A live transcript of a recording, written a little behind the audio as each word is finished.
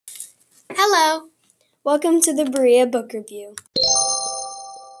Hello! Welcome to the Baria Book Review.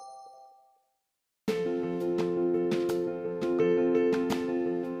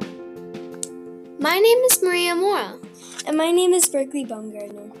 My name is Maria Mora. And my name is Berkeley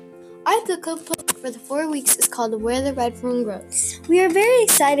Baumgartner. Our book for the 4 weeks is called Where the Red Fern Grows. We are very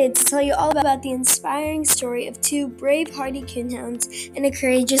excited to tell you all about the inspiring story of two brave, hardy coonhounds and a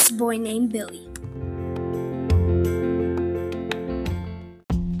courageous boy named Billy.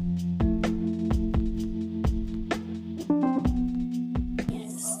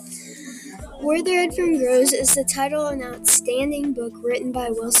 Where the Red Fern Grows is the title of an outstanding book written by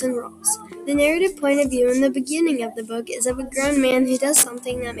Wilson Rawls. The narrative point of view in the beginning of the book is of a grown man who does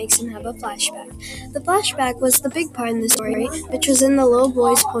something that makes him have a flashback. The flashback was the big part in the story, which was in the little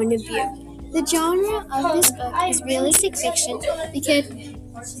boy's point of view. The genre of this book is realistic fiction because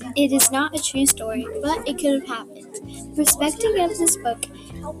it is not a true story, but it could have happened. The perspective of this book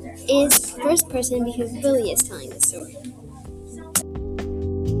is first person because Billy is telling the story.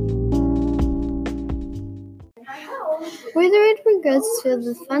 Where the Red Fern Grows is filled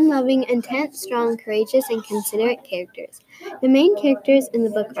with fun-loving, intense, strong, courageous, and considerate characters. The main characters in the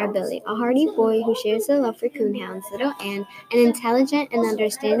book are Billy, a hardy boy who shares a love for coonhounds, Little Anne, an intelligent and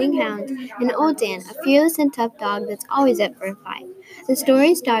understanding hound, and Old Dan, a fearless and tough dog that's always up for a fight. The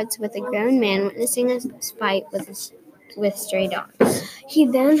story starts with a grown man witnessing a fight with stray dogs. He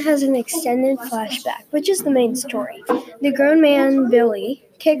then has an extended flashback, which is the main story. The grown man, Billy,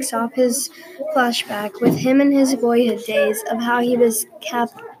 kicks off his flashback with him in his boyhood days of how he was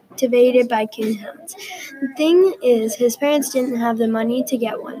captivated by coonhounds. The thing is, his parents didn't have the money to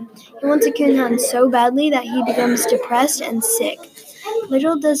get one. He wants a coonhound so badly that he becomes depressed and sick.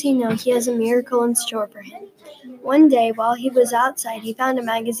 Little does he know he has a miracle in store for him. One day, while he was outside, he found a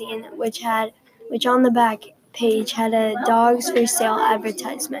magazine which on the back page had a dogs for sale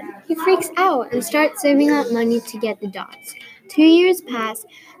advertisement. He freaks out and starts saving up money to get the dogs. 2 years pass,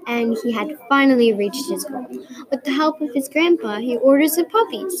 and he had finally reached his goal. With the help of his grandpa, he orders the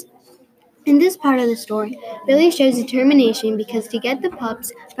puppies. In this part of the story, Billy shows determination because to get the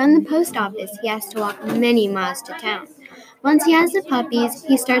pups from the post office, he has to walk many miles to town. Once he has the puppies,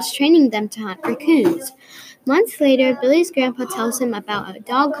 he starts training them to hunt for coons. Months later, Billy's grandpa tells him about a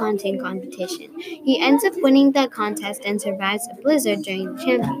dog hunting competition. He ends up winning the contest and survives a blizzard during the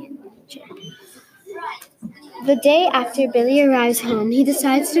championship. The day after Billy arrives home, he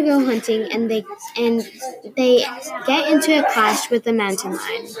decides to go hunting, and they get into a clash with a mountain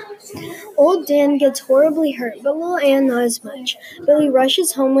lion. Old Dan gets horribly hurt, but Little Anne not as much. Billy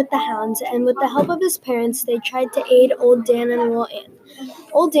rushes home with the hounds, and with the help of his parents, they tried to aid Old Dan and Little Anne.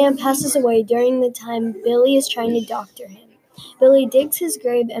 Old Dan passes away during the time Billy is trying to doctor him. Billy digs his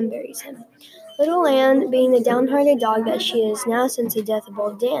grave and buries him. Little Anne, being the downhearted dog that she is now since the death of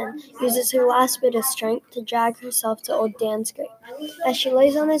Old Dan, uses her last bit of strength to drag herself to Old Dan's grave. As she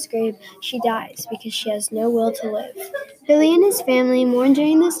lays on his grave, she dies because she has no will to live. Billy and his family mourn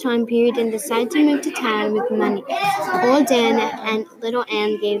during this time period and decide to move to town with money Old Dan and Little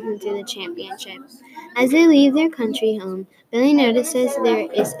Anne gave him through the championship. As they leave their country home, Billy notices there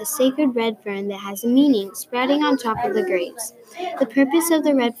is a sacred red fern that has a meaning sprouting on top of the graves. The purpose of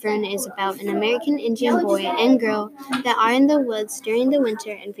the red fern is about an American Indian boy and girl that are in the woods during the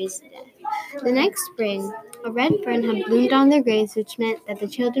winter and face death. The next spring, a red fern had bloomed on their graves, which meant that the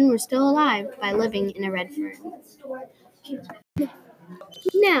children were still alive by living in a red fern.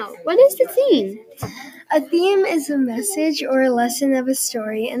 Now, what is the theme? A theme is a message or a lesson of a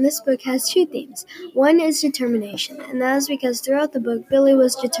story, and this book has two themes. One is determination, and that is because throughout the book, Billy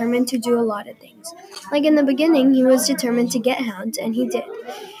was determined to do a lot of things. Like in the beginning, he was determined to get hounds, and he did.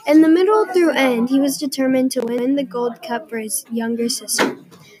 In the middle through end, he was determined to win the gold cup for his younger sister.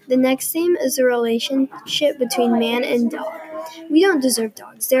 The next theme is the relationship between man and dog. We don't deserve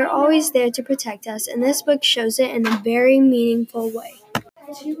dogs. They're always there to protect us, and this book shows it in a very meaningful way.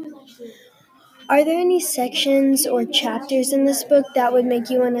 Are there any sections or chapters in this book that would make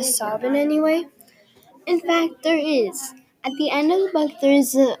you want to sob in any way? In fact, there is. At the end of the book, there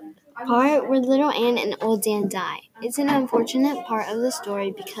is a part where Little Anne and Old Dan die. It's an unfortunate part of the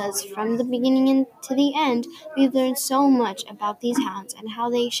story because from the beginning to the end, we've learned so much about these hounds and how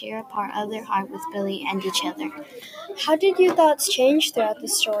they share a part of their heart with Billy and each other. How did your thoughts change throughout the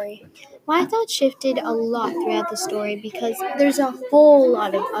story? My thoughts shifted a lot throughout the story because there's a whole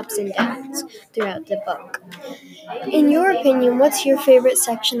lot of ups and downs throughout the book. In your opinion, what's your favorite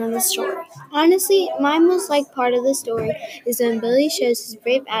section of the story? Honestly, my most liked part of the story is when Billy shows his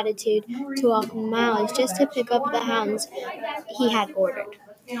brave attitude to walk miles just to pick up the hounds he had ordered.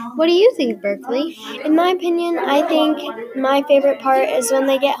 What do you think, Berkeley? In my opinion, I think my favorite part is when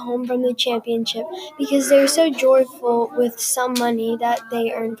they get home from the championship because they're so joyful with some money that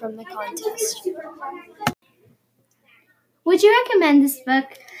they earn from the contest. Would you recommend this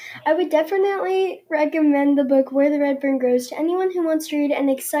book? I would definitely recommend the book Where the Red Fern Grows to anyone who wants to read an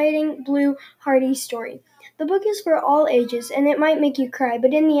exciting, blue, hearty story. The book is for all ages, and it might make you cry,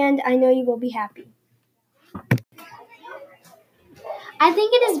 but in the end, I know you will be happy. I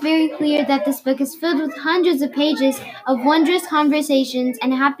think it is very clear that this book is filled with hundreds of pages of wondrous conversations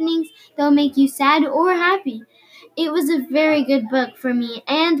and happenings that will make you sad or happy. It was a very good book for me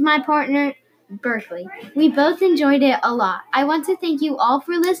and my partner, Berkeley. We both enjoyed it a lot. I want to thank you all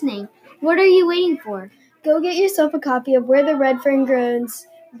for listening. What are you waiting for? Go get yourself a copy of Where the Red Fern Grows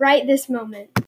right this moment.